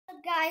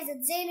guys,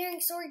 it's Xander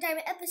and Storytime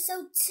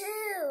Episode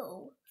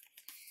 2.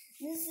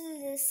 This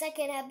is the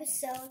second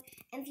episode,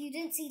 and if you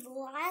didn't see the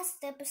last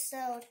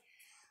episode,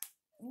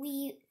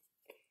 we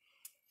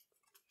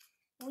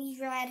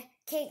read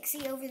Can't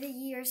See Over the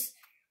Years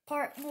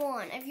Part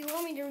 1. If you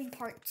want me to read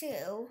Part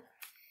 2,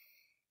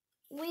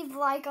 leave a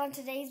like on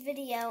today's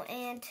video,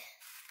 and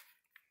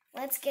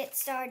let's get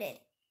started.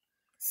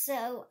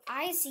 So,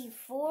 I see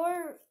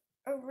 4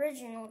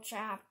 original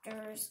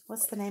chapters.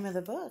 What's the name of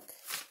the book?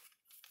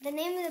 The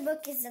name of the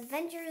book is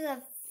Adventures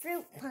of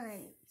Fruit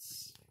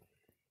Punch.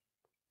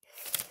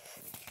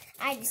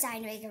 I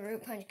decided to make a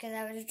fruit punch because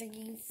I was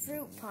drinking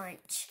fruit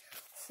punch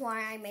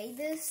while I made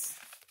this.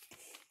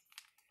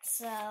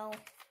 So,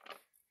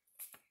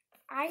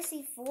 I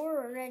see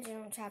 4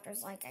 original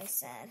chapters, like I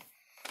said.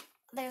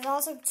 There's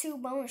also 2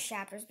 bonus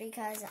chapters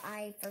because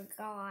I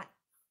forgot,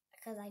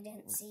 because I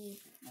didn't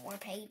see more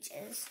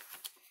pages.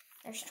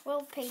 There's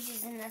 12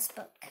 pages in this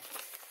book.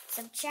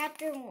 So,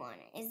 chapter 1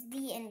 is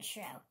the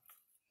intro.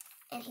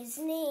 And his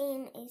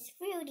name is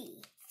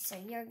Fruity. So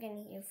you're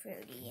going to hear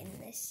Fruity in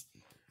this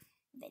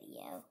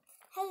video.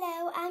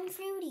 Hello, I'm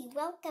Fruity.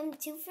 Welcome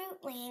to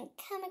Fruitland.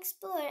 Come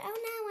explore. Oh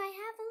no, I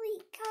have a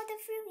leak called the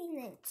Fruity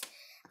Lint.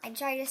 I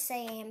tried to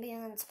say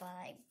ambulance, but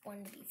I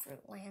wanted to be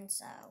Fruitland,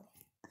 so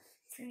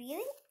Fruity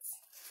Lints.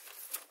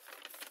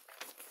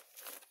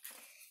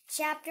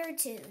 Chapter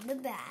 2, The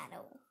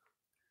Battle.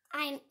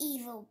 I'm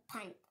Evil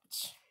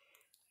Punch.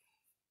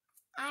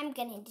 I'm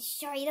gonna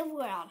destroy the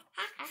world.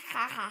 Ha ha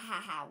ha ha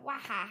ha ha. Wah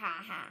ha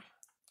ha ha.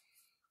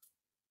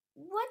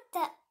 What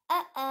the?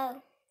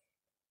 Uh-oh.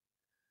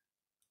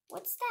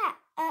 What's that?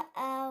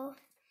 Uh-oh.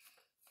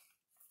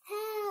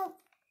 Help.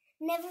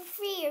 Never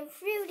fear.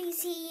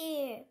 Fruity's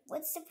here.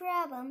 What's the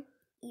problem?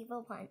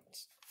 Evil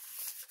Punch.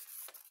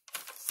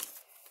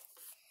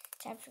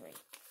 Chapter 3.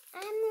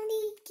 I'm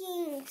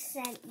leaking,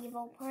 said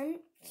Evil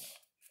Punch.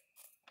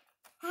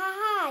 Ha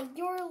ha.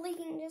 You're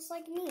leaking just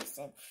like me,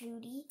 said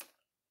Fruity.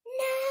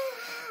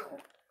 No,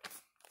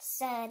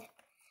 said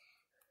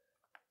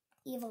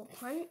Evil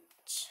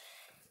Punch.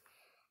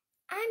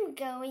 I'm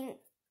gonna,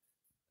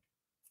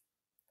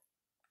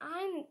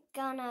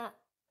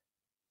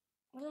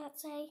 what did that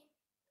say?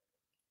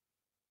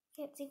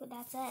 Can't see what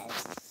that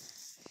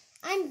says.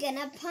 I'm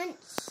gonna punch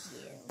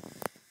you.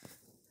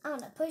 I'm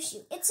gonna push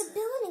you. It's a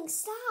building,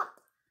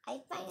 stop.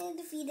 I finally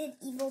defeated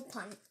Evil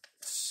Punch.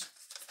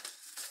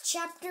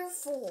 Chapter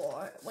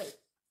 4, wait,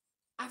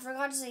 I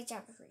forgot to say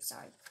chapter 3,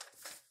 sorry.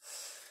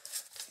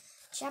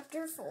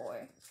 Chapter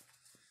 4.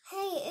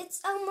 Hey,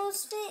 it's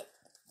almost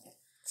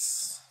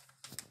fixed.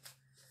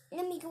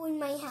 Let me go in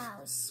my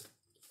house.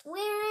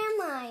 Where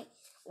am I?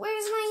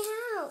 Where's my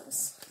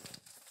house?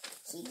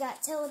 He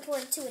got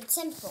teleported to a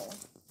temple.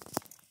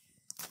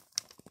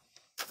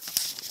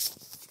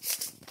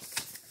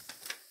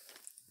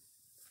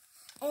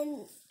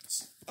 And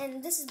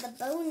this is the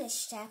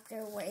bonus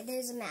chapter where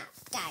there's a map.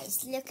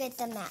 Guys, look at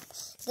the map.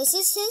 This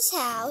is his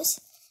house.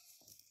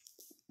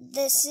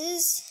 This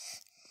is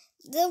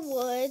the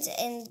woods,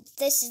 and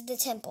this is the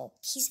temple.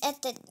 He's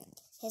at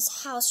his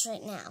house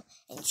right now,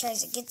 and he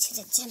tries to get to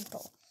the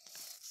temple.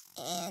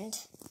 And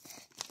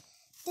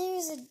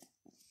this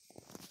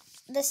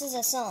is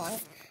a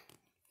song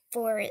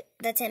for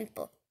the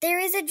temple. There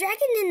is a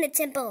dragon in the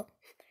temple.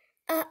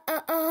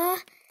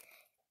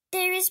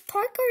 There is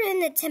parkour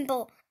in the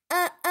temple.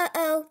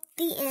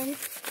 The end.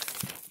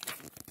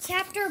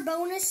 Chapter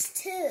bonus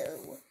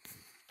 2.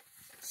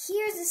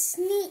 Here's a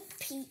sneak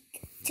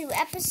peek to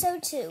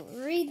episode 2.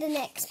 Read the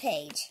next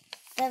page.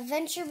 The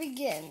adventure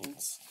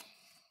begins.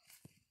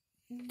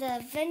 The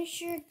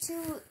adventure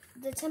to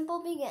the temple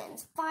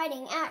begins.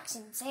 Fighting,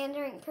 action,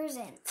 Xander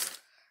presents.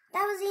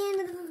 That was the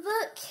end of the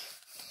book.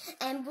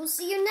 And we'll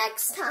see you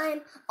next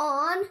time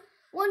on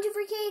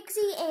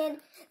 123KXE. And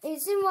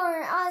there's a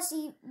more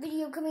Odyssey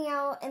video coming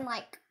out in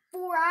like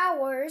 4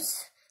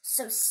 hours.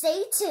 So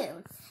stay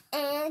tuned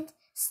and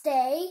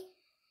stay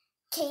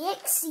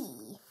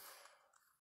KXE.